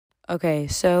Okay,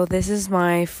 so this is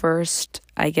my first,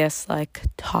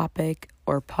 topic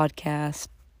or podcast.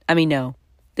 No,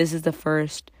 this is the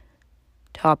first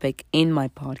topic in my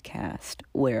podcast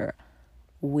where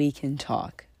we can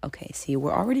talk. Okay, see,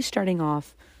 we're already starting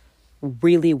off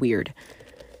really weird.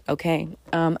 Okay,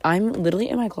 I'm literally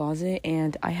in my closet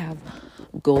and I have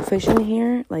goldfish in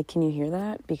here. Can you hear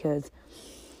that? Because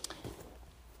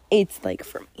it's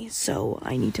for me, so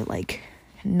I need to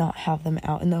not have them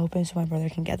out in the open so my brother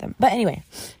can get them. But anyway,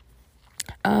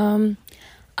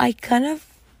 I kind of,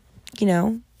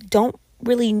 don't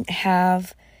really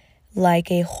have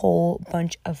a whole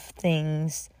bunch of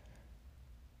things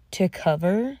to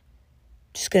cover.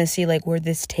 Just gonna see where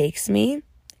this takes me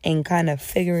and kind of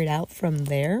figure it out from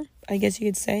there, I guess you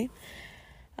could say.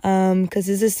 Because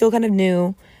this is still kind of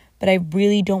new, but I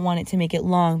really don't want it to make it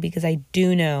long because I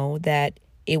do know that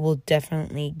it will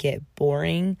definitely get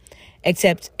boring,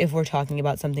 except if we're talking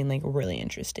about something really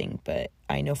interesting. But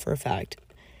I know for a fact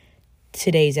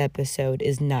today's episode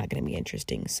is not going to be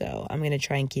interesting, so I'm going to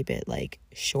try and keep it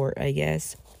short, I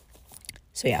guess.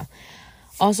 So yeah.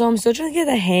 Also, I'm still trying to get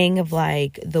the hang of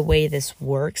the way this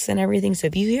works and everything. So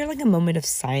if you hear a moment of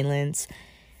silence,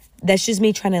 that's just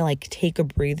me trying to take a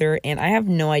breather, and I have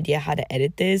no idea how to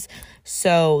edit this.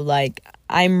 So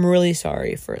I'm really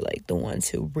sorry for the ones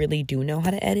who really do know how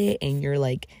to edit, and you're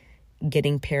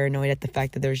getting paranoid at the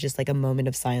fact that there's just a moment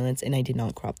of silence and I did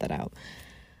not crop that out.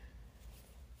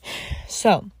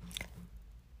 So,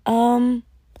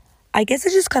 I guess I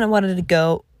just kind of wanted to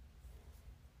go.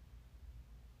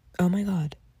 Oh my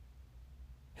God.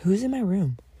 Who's in my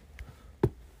room?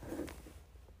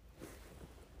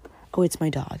 Oh, it's my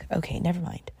dog. Okay, never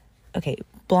mind. Okay,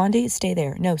 Blondie, stay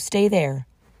there. No, stay there.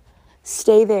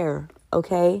 Stay there,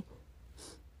 okay?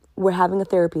 We're having a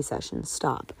therapy session.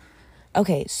 Stop.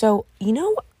 Okay, so,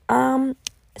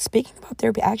 speaking about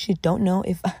therapy, I actually don't know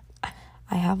if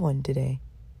I have one today.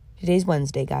 Today's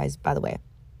Wednesday, guys, by the way.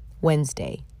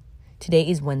 Wednesday. Today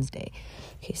is Wednesday.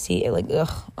 Okay, see,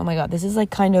 oh my God, this is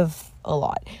kind of a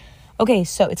lot. Okay,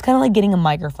 so it's kind of like getting a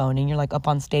microphone and you're up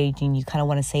on stage and you kind of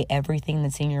want to say everything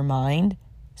that's in your mind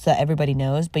so that everybody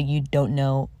knows, but you don't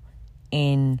know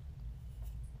in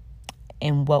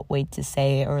what way to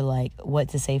say or what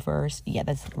to say first. Yeah,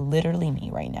 that's literally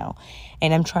me right now.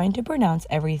 And I'm trying to pronounce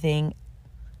everything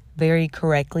very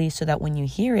correctly so that when you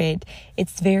hear it,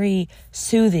 it's very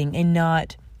soothing and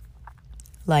not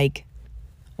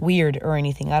weird or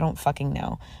anything. I don't fucking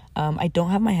know. I don't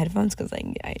have my headphones because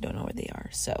I don't know where they are.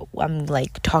 So I'm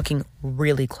talking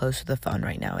really close to the phone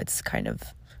right now. It's kind of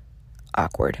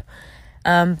awkward.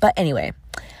 But anyway,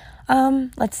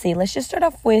 let's see. Let's just start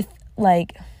off with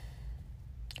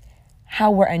how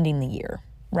we're ending the year,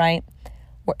 right?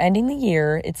 We're ending the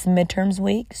year. It's midterms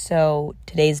week. So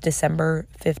today's December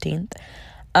 15th.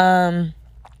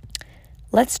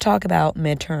 Let's talk about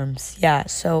midterms. Yeah,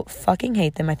 so fucking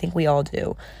hate them. I think we all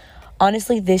do.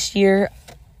 Honestly, this year,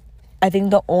 I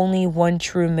think the only one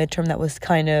true midterm that was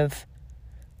kind of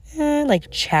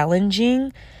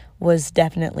challenging was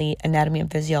definitely anatomy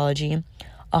and physiology.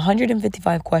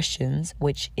 155 questions,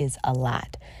 which is a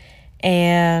lot.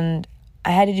 And I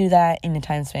had to do that in a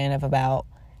time span of about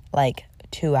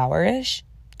 2 hours-ish.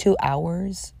 2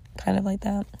 hours, kind of like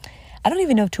that. I don't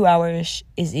even know if 2 hours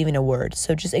is even a word,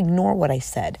 so just ignore what I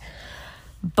said.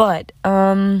 But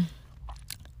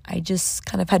I just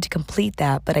kind of had to complete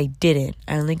that, but I didn't.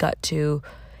 I only got to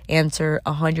answer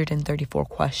 134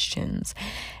 questions.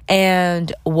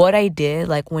 And what I did,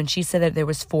 when she said that there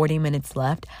was 40 minutes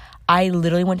left, I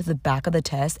literally went to the back of the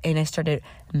test and I started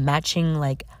matching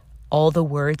all the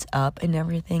words up and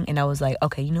everything. And I was like,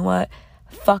 okay, you know what?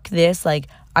 Fuck this.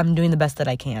 I'm doing the best that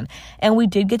I can. And we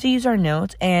did get to use our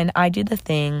notes, and I did the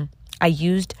thing. I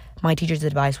used my teacher's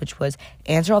advice, which was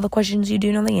answer all the questions you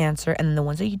do know the answer, and then the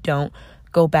ones that you don't,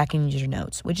 go back and use your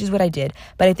notes, which is what I did.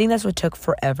 But I think that's what took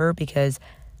forever because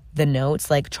the notes,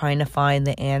 trying to find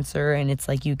the answer, and it's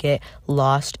you get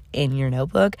lost in your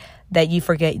notebook that you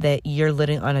forget that you're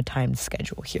living on a timed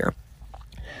schedule here.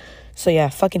 So yeah,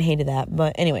 fucking hated that.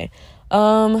 But anyway,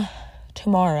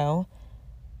 tomorrow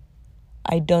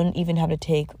I don't even have to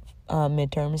take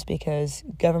midterms because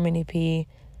government EP,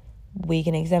 we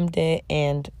can exempt it,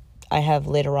 and I have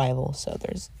late arrival, so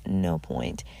there's no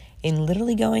point in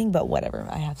literally going, but whatever,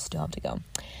 I still have to go.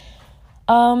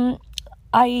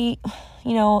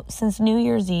 Since New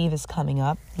Year's Eve is coming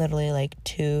up, literally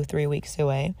 2-3 weeks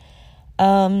away,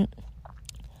 I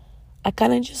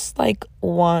kind of just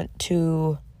want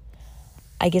to,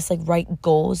 I guess write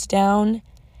goals down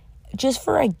just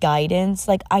for a guidance.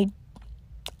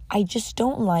 I just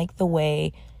don't like the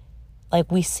way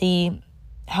we see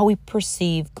how we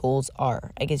perceive goals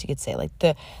are, I guess you could say. Like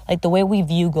the way we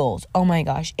view goals. Oh my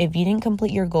gosh, if you didn't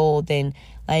complete your goal, then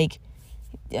like,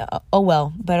 oh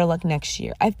well, better luck next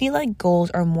year. I feel like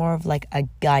goals are more of like a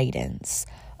guidance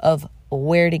of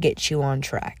where to get you on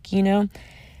track, you know?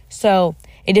 So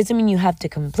it doesn't mean you have to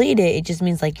complete it. It just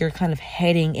means like you're kind of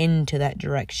heading into that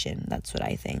direction. That's what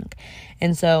I think.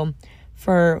 And so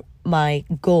for my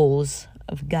goals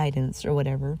of guidance or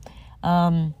whatever,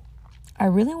 I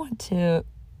really want to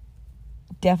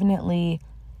definitely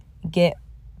get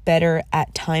better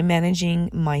at time managing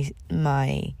my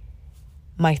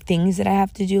things that I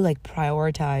have to do, like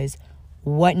prioritize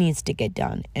what needs to get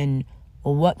done and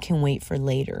what can wait for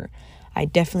later. I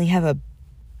definitely have a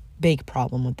big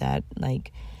problem with that.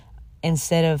 Like,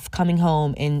 instead of coming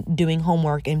home and doing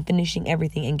homework and finishing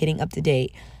everything and getting up to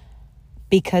date,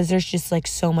 because there's just like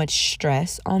so much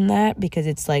stress on that, because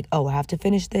it's like, oh, I have to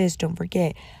finish this, don't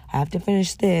forget, I have to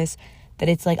finish this, that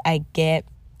it's like I get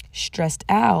stressed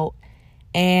out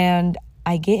and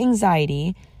I get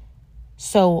anxiety.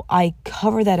 So I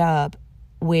cover that up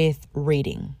with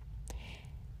reading.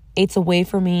 It's a way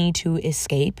for me to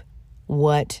escape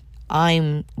what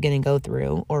I'm going to go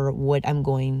through or what I'm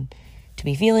going to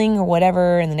be feeling or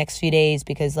whatever in the next few days,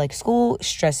 because like school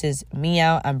stresses me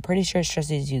out. I'm pretty sure it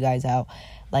stresses you guys out.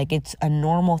 Like, it's a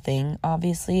normal thing,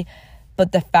 obviously,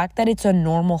 but the fact that it's a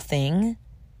normal thing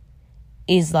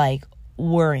is like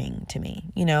worrying to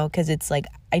me, you know, because it's like,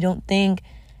 I don't think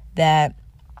that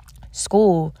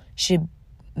school should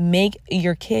make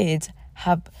your kids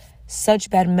have such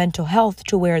bad mental health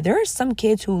to where there are some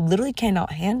kids who literally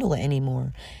cannot handle it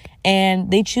anymore and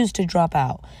they choose to drop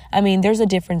out. I mean, there's a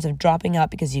difference of dropping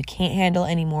out because you can't handle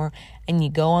it anymore and you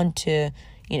go on to,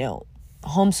 you know,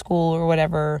 homeschool or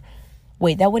whatever.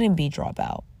 Wait, that wouldn't be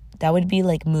dropout. That would be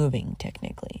like moving,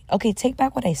 technically. Okay, take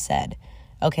back what I said.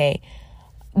 Okay,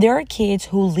 there are kids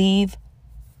who leave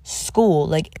school,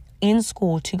 like in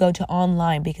school, to go to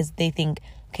online because they think,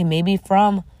 okay, maybe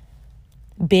from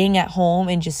being at home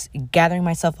and just gathering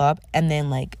myself up and then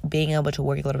like being able to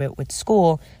work a little bit with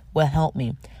school will help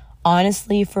me.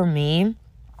 Honestly, for me,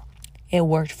 it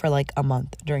worked for like a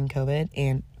month during COVID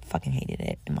and fucking hated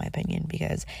it, in my opinion,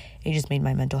 because it just made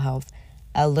my mental health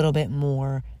a little bit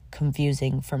more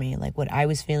confusing for me. Like, what I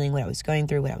was feeling, what I was going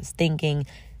through, what I was thinking,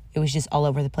 it was just all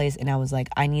over the place. And I was like,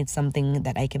 I need something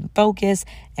that I can focus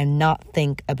and not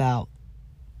think about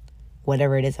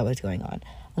whatever it is that was going on.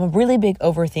 I'm a really big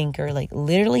overthinker. Like,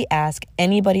 literally ask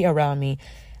anybody around me.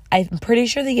 I'm pretty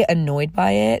sure they get annoyed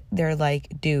by it. They're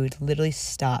like, dude, literally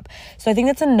stop. So I think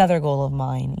that's another goal of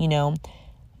mine, you know,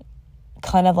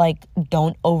 kind of like,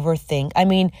 don't overthink. I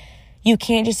mean, you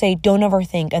can't just say don't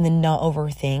overthink and then not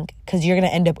overthink, because you're going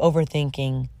to end up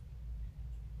overthinking,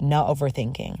 not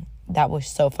overthinking. That was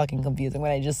so fucking confusing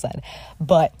what I just said.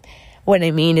 But what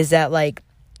I mean is that, like,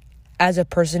 as a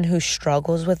person who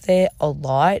struggles with it a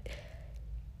lot,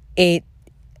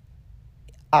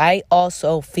 I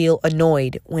also feel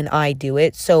annoyed when I do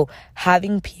it. So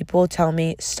having people tell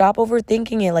me, stop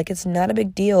overthinking it, like it's not a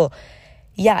big deal.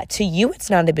 Yeah, to you it's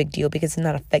not a big deal because it's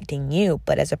not affecting you.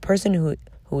 But as a person who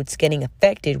it's getting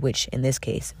affected, which in this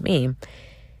case, me,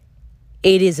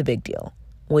 it is a big deal,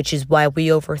 which is why we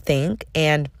overthink.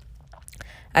 And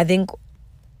I think,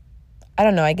 I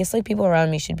don't know, I guess like people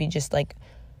around me should be just like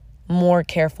more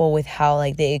careful with how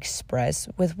like they express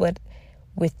with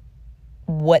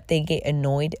what they get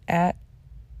annoyed at,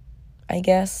 I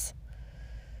guess.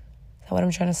 Is that what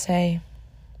I'm trying to say?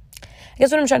 I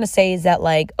guess what I'm trying to say is that,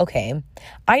 like, okay,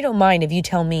 I don't mind if you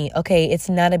tell me, okay, it's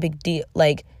not a big deal,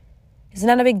 like, it's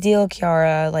not a big deal,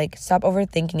 Kiara, like, stop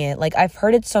overthinking it. Like, I've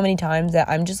heard it so many times that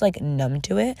I'm just, like, numb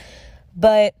to it.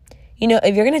 But, you know,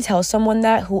 if you're going to tell someone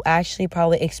that who actually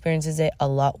probably experiences it a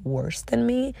lot worse than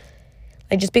me,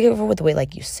 like, just be careful with the way,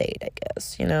 like, you say it, I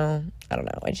guess, you know? I don't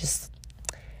know, I guess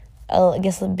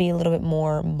I'll be a little bit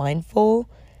more mindful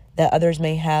that others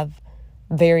may have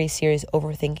very serious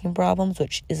overthinking problems,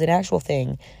 which is an actual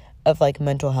thing of, like,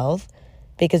 mental health.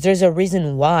 Because there's a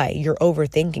reason why you're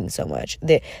overthinking so much.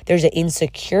 There's an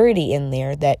insecurity in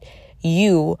there that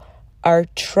you are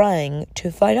trying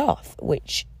to fight off,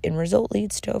 which in result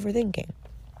leads to overthinking.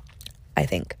 I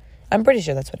think. I'm pretty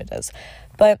sure that's what it does.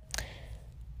 But,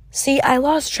 see, I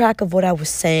lost track of what I was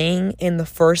saying in the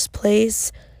first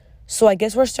place. So I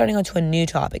guess we're starting onto a new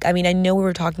topic. I mean, I know we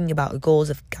were talking about goals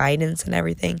of guidance and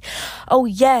everything. Oh,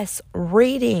 yes,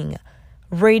 reading.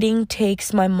 Reading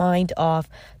takes my mind off.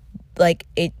 Like,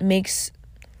 it makes,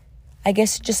 I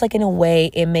guess, just like in a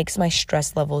way, it makes my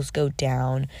stress levels go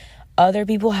down. Other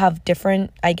people have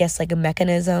different, I guess, like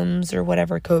mechanisms or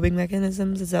whatever, coping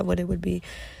mechanisms, is that what it would be?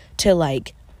 To,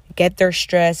 like, get their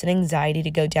stress and anxiety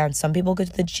to go down. Some people go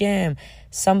to the gym.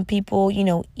 Some people,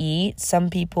 eat. Some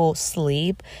people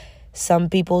sleep. Some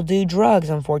people do drugs,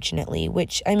 unfortunately,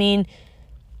 which, I mean,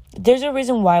 there's a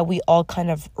reason why we all kind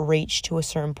of reach to a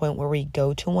certain point where we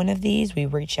go to one of these. We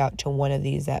reach out to one of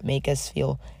these that make us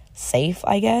feel safe,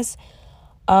 I guess.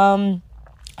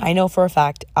 I know for a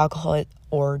fact alcohol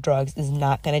or drugs is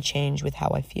not going to change with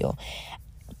how I feel.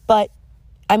 But,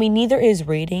 I mean, neither is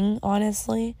reading,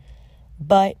 honestly.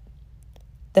 But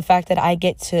the fact that I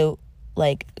get to,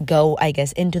 go, I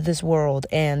guess, into this world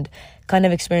and kind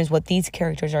of experience what these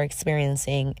characters are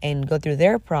experiencing and go through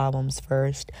their problems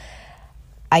first,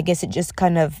 I guess it just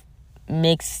kind of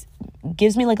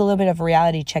gives me, a little bit of a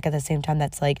reality check at the same time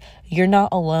that's you're not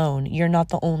alone. You're not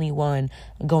the only one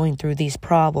going through these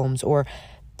problems or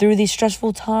through these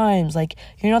stressful times.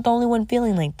 You're not the only one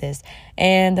feeling like this.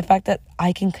 And the fact that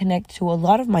I can connect to a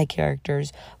lot of my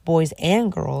characters, boys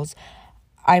and girls,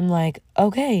 I'm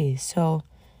okay, so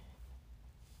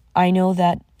I know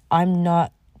that I'm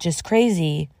not just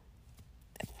crazy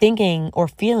thinking or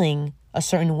feeling a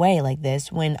certain way like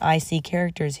this when I see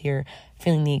characters here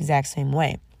feeling the exact same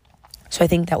way. So I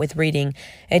think that with reading,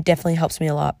 it definitely helps me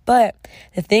a lot. But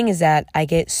the thing is that I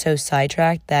get so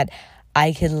sidetracked that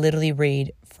I could literally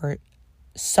read for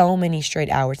so many straight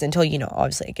hours until,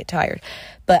 obviously I get tired.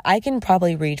 But I can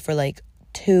probably read for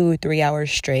 2-3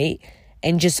 hours straight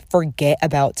and just forget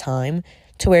about time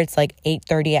to where it's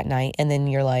 8:30 at night and then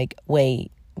you're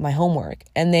wait, my homework.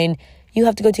 And then you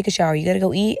have to go take a shower, you gotta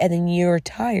go eat, and then you're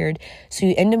tired. So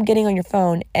you end up getting on your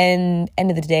phone and end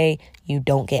of the day, you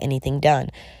don't get anything done.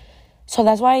 So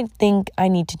that's why I think I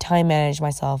need to time manage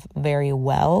myself very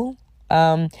well.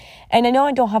 And I know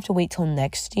I don't have to wait till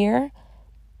next year,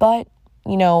 but,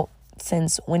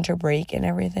 since winter break and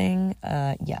everything,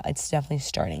 it's definitely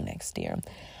starting next year.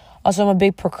 Also, I'm a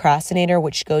big procrastinator,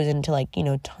 which goes into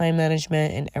time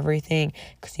management and everything,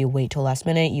 because you wait till last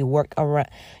minute, you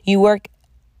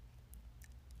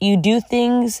do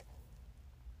things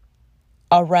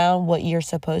around what you're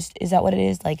supposed to. Is that what it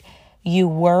is? You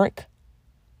work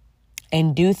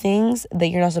and do things that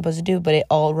you're not supposed to do, but it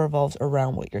all revolves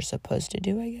around what you're supposed to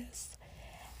do, I guess.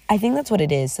 I think that's what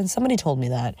it is, since somebody told me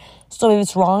that. So if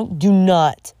it's wrong, do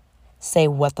not say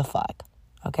what the fuck,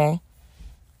 okay?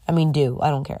 I mean, I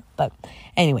don't care. But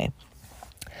anyway.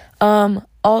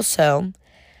 Also,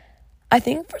 I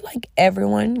think for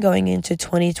everyone going into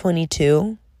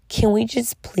 2022, can we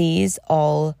just please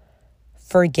all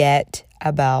forget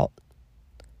about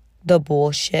the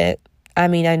bullshit? I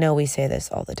mean, I know we say this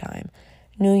all the time.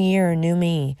 New year, new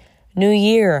me. New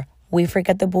year, we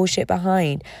forget the bullshit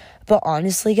behind. But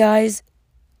honestly, guys,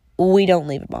 we don't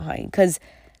leave it behind. Because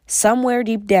somewhere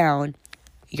deep down,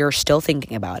 you're still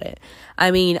thinking about it.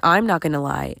 I mean, I'm not going to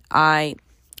lie.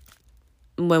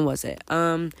 When was it?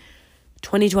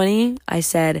 2020, I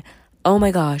said, oh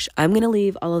my gosh, I'm going to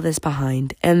leave all of this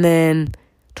behind. And then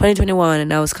 2021,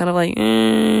 and I was kind of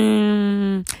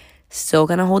still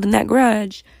kind of holding that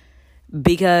grudge.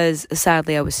 Because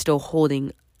sadly, I was still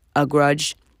holding a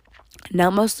grudge.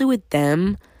 Not mostly with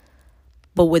them,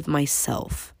 but with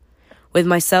myself. With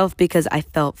myself because I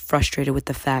felt frustrated with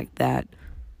the fact that,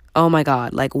 oh my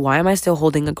God, why am I still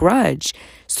holding a grudge?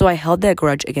 So I held that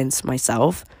grudge against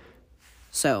myself.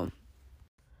 So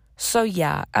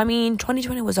yeah, I mean,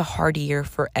 2020 was a hard year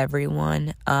for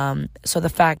everyone. So the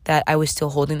fact that I was still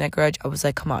holding that grudge, I was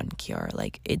come on, Kiara,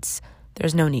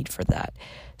 there's no need for that.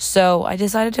 So I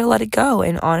decided to let it go.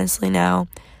 And honestly now,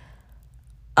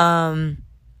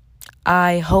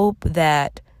 I hope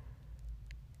that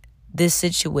this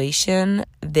situation,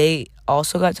 they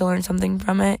also got to learn something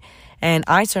from it. And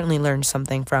I certainly learned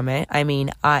something from it. I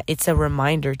mean, it's a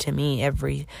reminder to me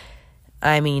every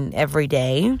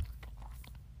day.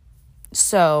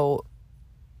 So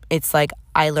it's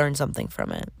I learned something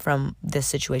from it, from this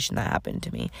situation that happened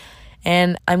to me.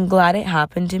 And I'm glad it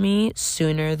happened to me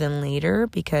sooner than later,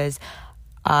 because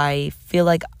I feel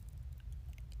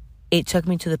it took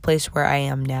me to the place where I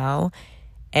am now.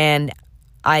 And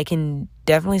I can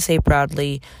definitely say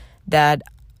proudly that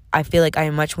I feel I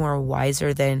am much more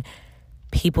wiser than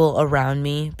people around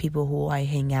me, people who I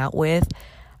hang out with.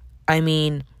 I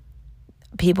mean,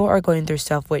 people are going through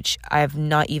stuff which I've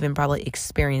not even probably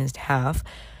experienced half,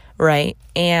 right?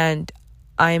 And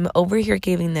I'm over here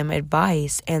giving them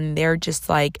advice, and they're just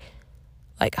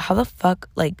how the fuck,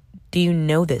 do you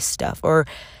know this stuff? Or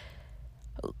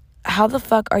how the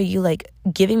fuck are you,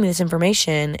 giving me this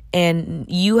information and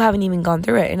you haven't even gone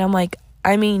through it? And I'm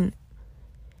I mean,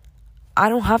 I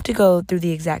don't have to go through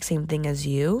the exact same thing as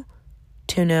you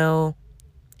to know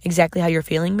exactly how you're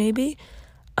feeling, maybe.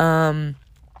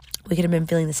 We could have been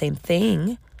feeling the same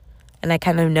thing, and I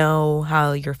kind of know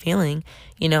how you're feeling.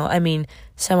 I mean,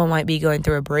 someone might be going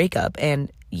through a breakup,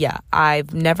 and yeah,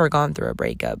 I've never gone through a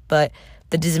breakup, but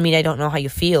that doesn't mean I don't know how you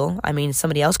feel. I mean,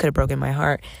 somebody else could have broken my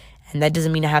heart, and that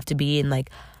doesn't mean I have to be in like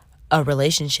a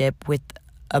relationship with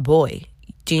a boy.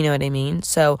 Do you know what I mean?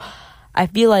 So I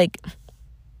feel like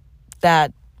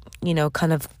that,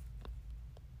 kind of,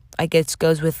 I guess,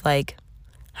 goes with like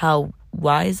how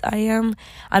wise I am.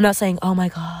 I'm not saying, oh my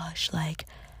gosh, like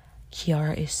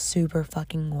Kiara is super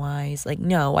fucking wise. Like,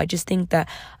 no, I just think that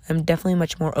I'm definitely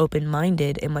much more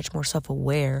open-minded and much more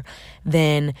self-aware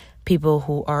than people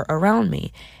who are around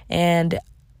me. And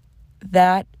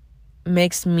that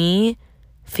makes me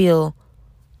feel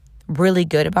really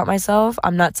good about myself.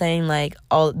 I'm not saying like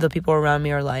all the people around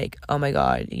me are like, oh my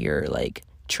God, you're like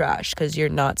trash because you're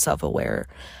not self-aware.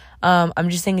 I'm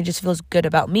just saying it just feels good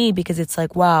about me because it's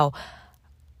like, wow,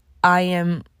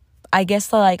 I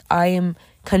guess like I am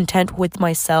content with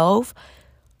myself,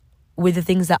 with the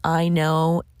things that I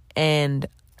know and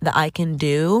that I can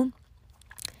do.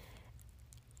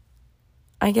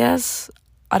 I guess,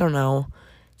 I don't know.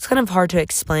 It's kind of hard to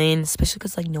explain, especially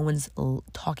because like no one's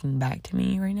talking back to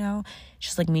me right now. It's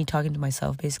just like me talking to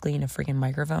myself basically in a freaking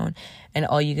microphone, and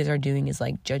all you guys are doing is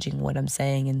like judging what I'm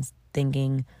saying and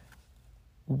thinking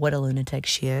what a lunatic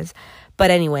she is. But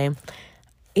anyway,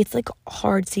 it's like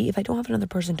hard. See, if I don't have another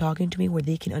person talking to me where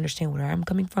they can understand where I'm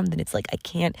coming from, then it's like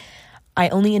I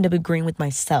only end up agreeing with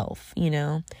myself,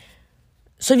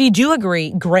 So if you do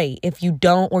agree, great. If you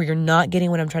don't, or you're not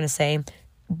getting what I'm trying to say,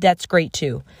 that's great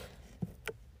too.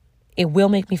 It will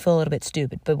make me feel a little bit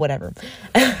stupid, but whatever.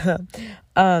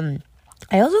 I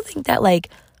also think that like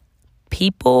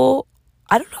people,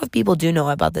 I don't know if people do know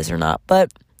about this or not,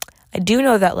 but I do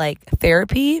know that like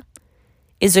therapy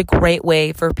is a great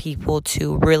way for people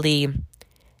to really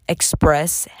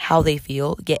express how they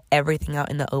feel, get everything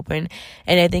out in the open.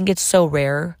 And I think it's so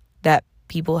rare that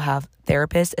people have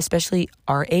therapists, especially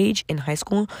our age in high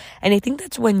school. And I think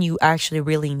that's when you actually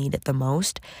really need it the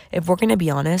most. If we're going to be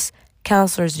honest,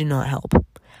 counselors do not help.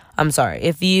 I'm sorry.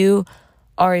 If you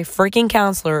are a freaking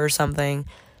counselor or something,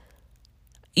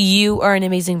 you are an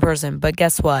amazing person. But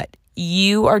guess what?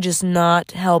 You are just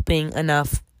not helping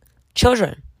enough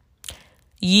children.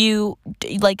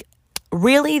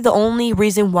 Really, the only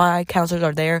reason why counselors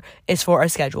are there is for a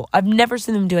schedule. I've never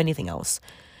seen them do anything else.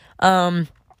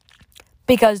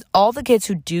 Because all the kids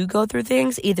who do go through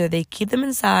things, either they keep them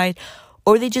inside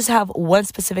or they just have one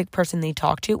specific person they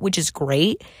talk to, which is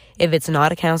great if it's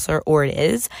not a counselor or it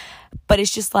is. But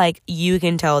it's just like you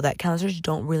can tell that counselors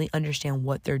don't really understand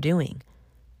what they're doing.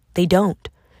 They don't.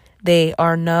 They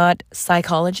are not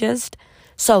psychologists,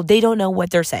 so they don't know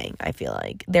what they're saying, I feel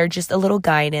like. They're just a little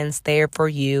guidance there for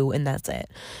you, and that's it.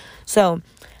 So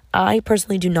I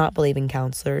personally do not believe in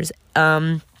counselors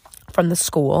from the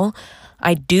school.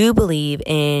 I do believe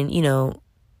in,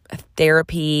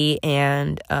 therapy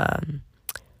and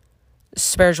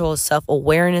spiritual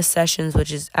self-awareness sessions,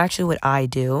 which is actually what I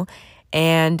do.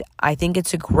 And I think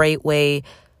it's a great way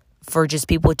for just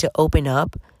people to open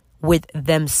up with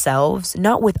themselves,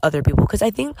 not with other people. Because I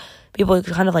think people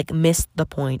kind of like miss the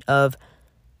point of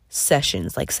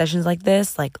sessions like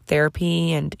this, like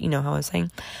therapy and, how I was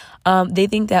saying. They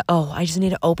think that, I just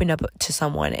need to open up to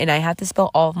someone and I have to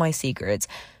spill all of my secrets.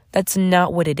 That's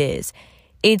not what it is.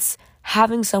 It's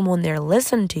having someone there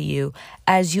listen to you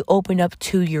as you open up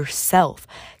to yourself.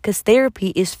 Because therapy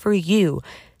is for you.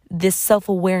 This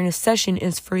self-awareness session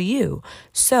is for you.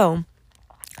 So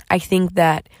I think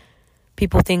that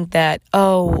people think that,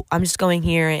 I'm just going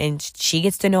here and she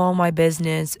gets to know all my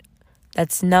business.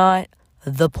 That's not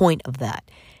the point of that.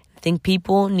 I think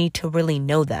people need to really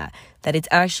know that it's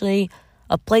actually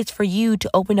a place for you to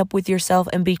open up with yourself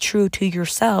and be true to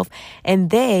yourself. And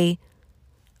they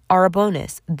are a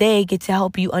bonus. They get to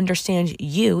help you understand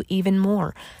you even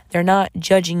more. They're not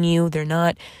judging you. They're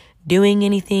not doing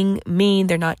anything mean.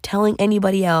 They're not telling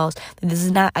anybody else. This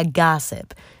is not a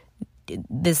gossip.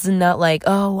 This is not like,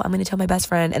 I'm going to tell my best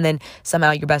friend, and then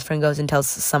somehow your best friend goes and tells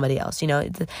somebody else.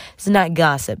 This is not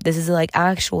gossip. This is like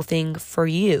actual thing for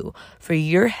you, for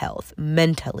your health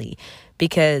mentally,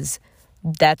 because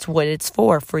that's what it's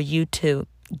for you to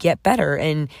get better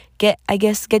and get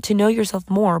to know yourself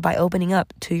more by opening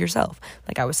up to yourself,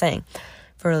 like I was saying,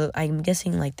 for, I'm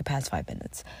guessing, like the past 5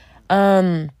 minutes.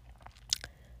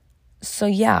 So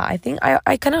yeah, I think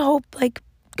I kind of hope, like,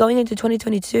 going into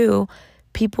 2022,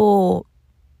 people,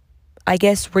 I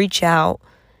guess, reach out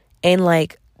and,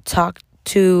 like, talk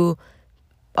to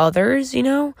others,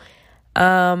 and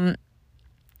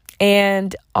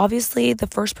And obviously, the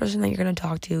first person that you're going to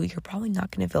talk to, you're probably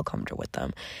not going to feel comfortable with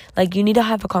them. Like, you need to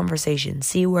have a conversation,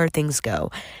 see where things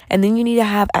go. And then you need to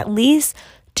have at least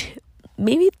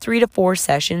maybe 3 to 4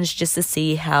 sessions just to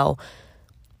see how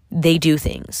they do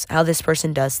things, how this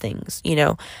person does things, you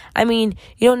know? I mean,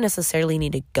 you don't necessarily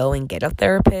need to go and get a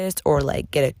therapist or, like,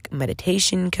 get a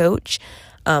meditation coach,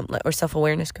 or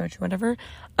self-awareness coach or whatever.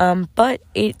 But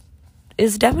it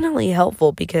is definitely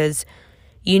helpful because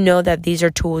you know that these are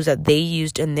tools that they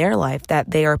used in their life that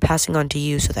they are passing on to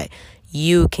you so that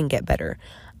you can get better.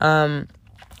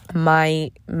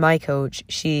 My coach,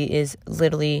 she is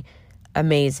literally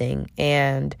amazing,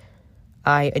 and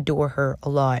I adore her a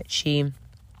lot. She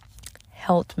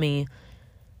helped me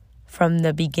from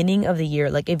the beginning of the year.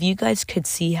 Like, if you guys could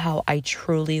see how I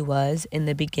truly was in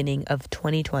the beginning of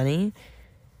 2020,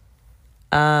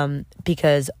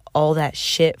 because all that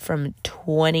shit from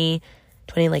 2020,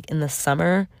 like in the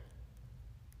summer,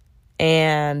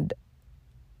 and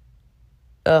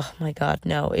oh my God,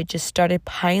 no, it just started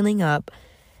piling up,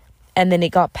 and then it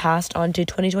got passed on to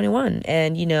 2021.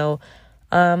 And you know,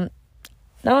 not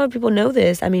a lot of people know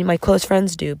this. I mean, my close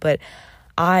friends do, but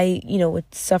I, you know,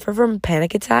 would suffer from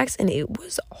panic attacks, and it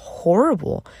was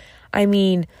horrible. I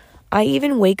mean, I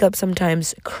even wake up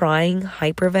sometimes crying,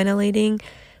 hyperventilating,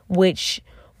 which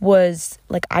was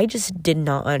like, I just did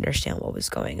not understand what was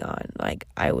going on. Like,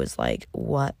 I was like,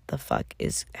 what the fuck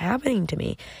is happening to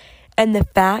me? And the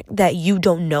fact that you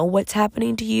don't know what's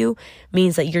happening to you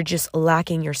means that you're just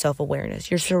lacking your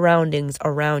self-awareness, your surroundings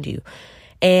around you.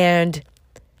 And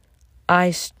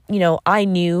I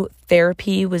knew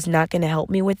therapy was not going to help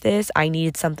me with this. I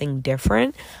needed something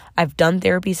different. I've done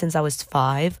therapy since I was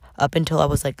 5 up until I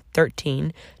was like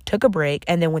 13, took a break.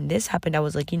 And then when this happened, I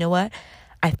was like, you know what?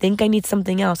 I think I need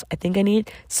something else. I think I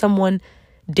need someone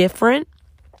different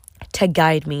to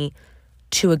guide me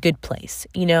to a good place,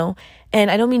 you know?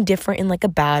 And I don't mean different in like a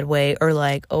bad way or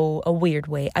like, a weird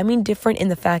way. I mean different in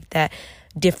the fact that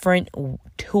different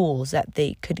tools that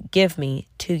they could give me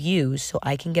to use so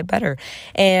I can get better.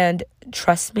 And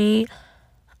trust me,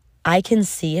 I can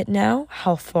see it now,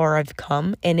 how far I've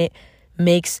come, and it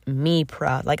makes me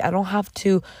proud. Like, I don't have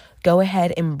to go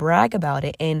ahead and brag about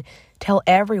it and tell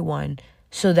everyone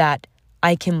so that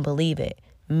I can believe it.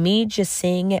 Me just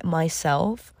seeing it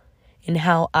myself and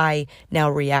how I now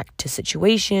react to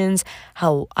situations,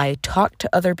 how I talk to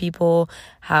other people,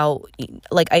 how,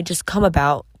 like, I just come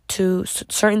about to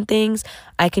certain things,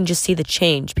 I can just see the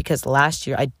change. Because last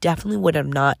year, I definitely would have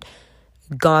not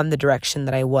gone the direction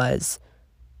that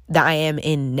I am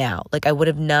in now. Like, I would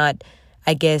have not,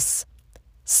 I guess,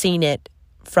 seen it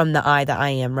from the eye that I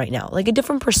am right now. Like, a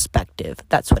different perspective.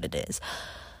 That's what it is.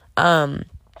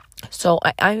 So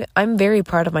I'm very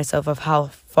proud of myself of how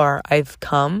far I've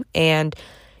come. And,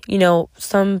 you know,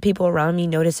 some people around me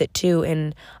notice it too.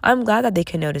 And I'm glad that they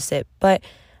can notice it. But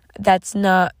that's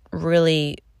not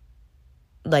really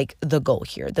like the goal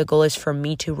here. The goal is for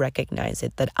me to recognize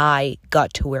it, that I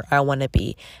got to where I want to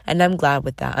be. And I'm glad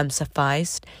with that. I'm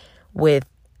sufficed with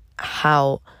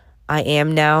how I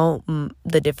am now,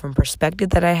 the different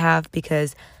perspective that I have,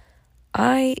 because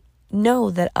I know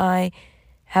that I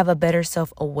have a better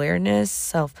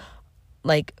self-awareness,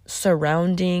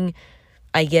 surrounding,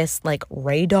 I guess, like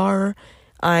radar.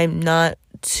 I'm not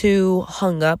too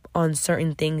hung up on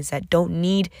certain things that don't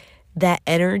need that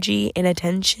energy and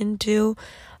attention to.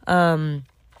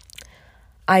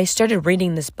 I started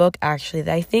reading this book, actually,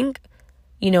 that I think,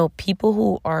 you know, people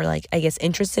who are, like, I guess,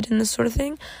 interested in this sort of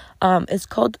thing, it's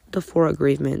called The 4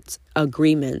 Agreements.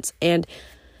 And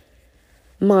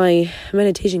my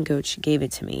meditation coach gave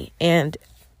it to me, and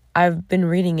I've been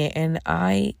reading it, and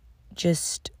I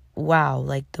just, wow,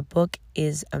 like, the book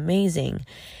is amazing.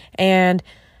 And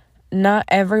not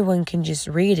everyone can just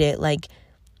read it. Like,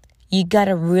 you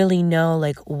gotta really know,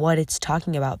 like, what it's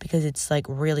talking about, because it's, like,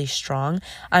 really strong.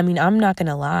 I mean, I'm not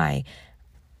gonna lie.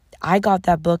 I got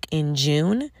that book in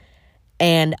June,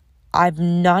 and I've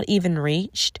not even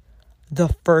reached the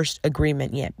first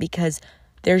agreement yet, because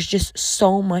there's just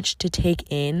so much to take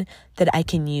in that I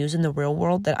can use in the real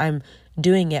world that I'm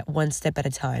doing it one step at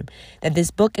a time. That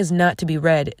this book is not to be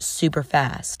read super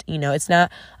fast. You know, it's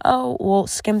not, oh, well,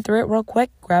 skim through it real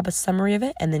quick, grab a summary of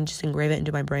it, and then just engrave it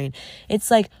into my brain. It's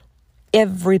like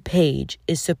every page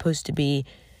is supposed to be,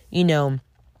 you know,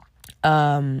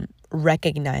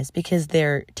 recognized, because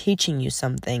they're teaching you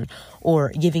something or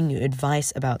giving you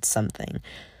advice about something.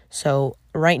 So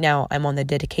right now I'm on the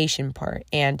dedication part,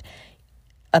 and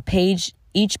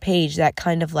each page that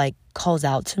kind of like calls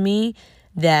out to me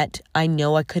that I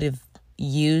know I could have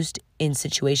used in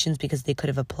situations because they could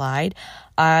have applied,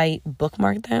 I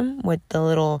bookmark them with the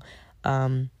little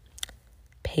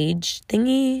page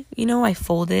thingy, I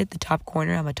folded the top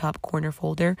corner. I'm a top corner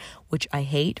folder, which I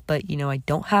hate, but I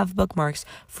don't have bookmarks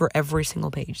for every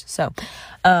single page. So,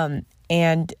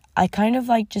 and I kind of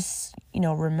like just,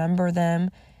 remember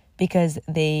them because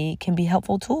they can be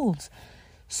helpful tools.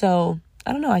 So,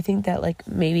 I don't know. I think that like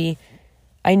maybe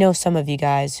I know some of you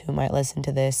guys who might listen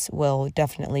to this will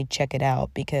definitely check it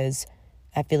out because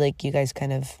I feel like you guys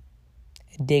kind of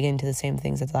dig into the same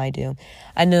things as I do.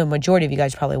 I know the majority of you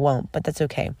guys probably won't, but that's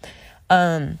okay.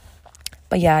 But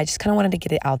yeah, I just kind of wanted to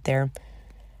get it out there.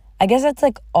 I guess that's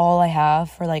like all I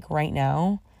have for like right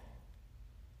now.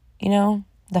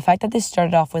 The fact that this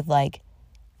started off with like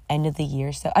end of the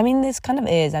year stuff. I mean, this kind of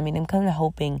is. I mean, I'm kind of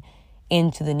hoping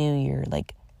into the new year,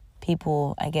 like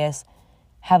people, I guess,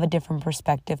 have a different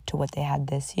perspective to what they had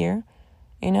this year,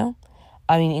 I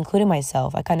mean, including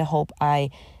myself. I kind of hope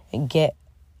I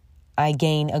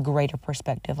gain a greater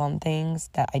perspective on things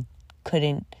that I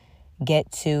couldn't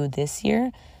get to this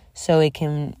year, so it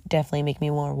can definitely make me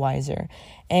more wiser.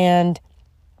 And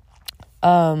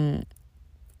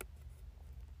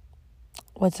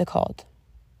what's it called?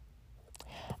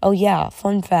 Oh yeah,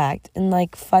 fun fact, in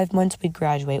like 5 months we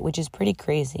graduate, which is pretty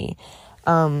crazy.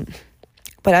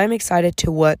 But I'm excited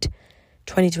to what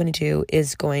 2022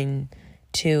 is going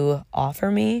to offer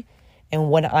me and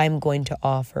what I'm going to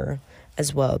offer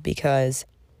as well, because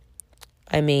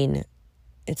I mean,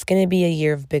 it's going to be a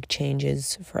year of big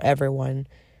changes for everyone.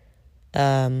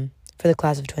 For the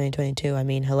class of 2022, I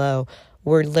mean, hello,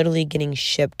 we're literally getting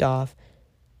shipped off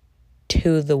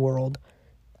to the world.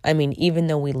 I mean, even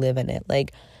though we live in it,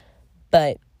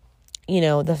 but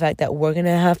the fact that we're going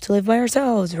to have to live by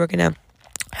ourselves, we're going to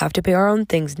have to pay our own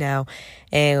things now,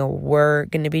 and we're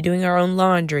going to be doing our own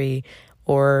laundry,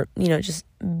 or, just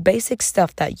basic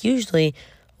stuff that usually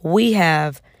we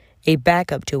have a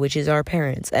backup to, which is our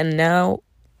parents. And now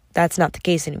that's not the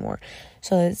case anymore.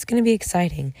 So it's going to be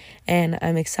exciting. And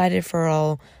I'm excited for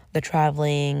all the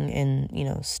traveling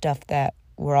and, stuff that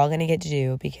we're all going to get to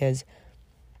do, because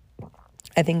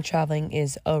I think traveling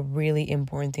is a really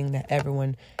important thing that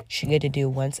everyone should get to do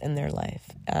once in their life.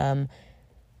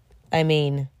 I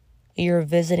mean, you're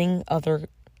visiting other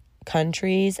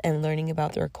countries and learning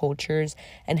about their cultures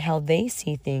and how they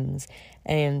see things.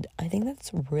 And I think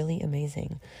that's really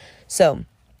amazing. So,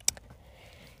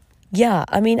 yeah,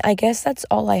 I mean, I guess that's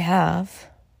all I have.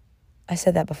 I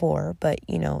said that before, but,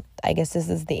 I guess this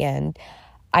is the end.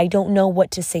 I don't know what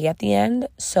to say at the end.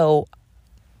 So,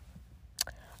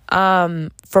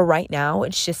 for right now,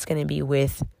 it's just going to be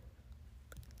with,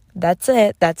 that's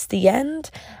it. That's the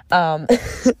end.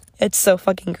 It's so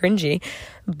fucking cringy,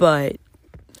 but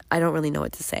I don't really know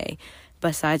what to say.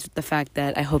 Besides the fact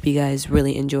that I hope you guys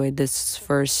really enjoyed this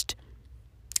first,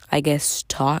 I guess,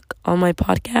 talk on my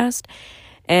podcast.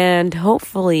 And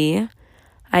hopefully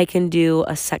I can do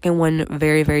a second one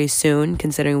very, very soon,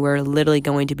 considering we're literally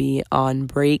going to be on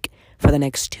break for the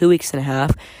next 2 weeks and a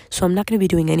half. So I'm not going to be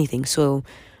doing anything. So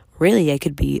really, I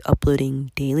could be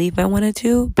uploading daily if I wanted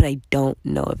to, but I don't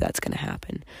know if that's going to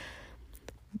happen.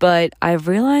 But I've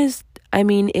realized, I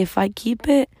mean, if I keep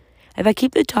the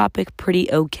topic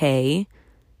pretty okay,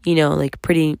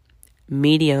 pretty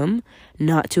medium,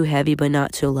 not too heavy, but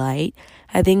not too light,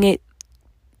 I think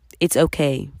it's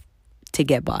okay to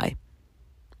get by.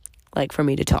 For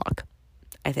me to talk,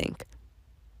 I think.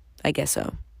 I guess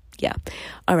so. Yeah.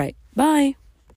 All right. Bye.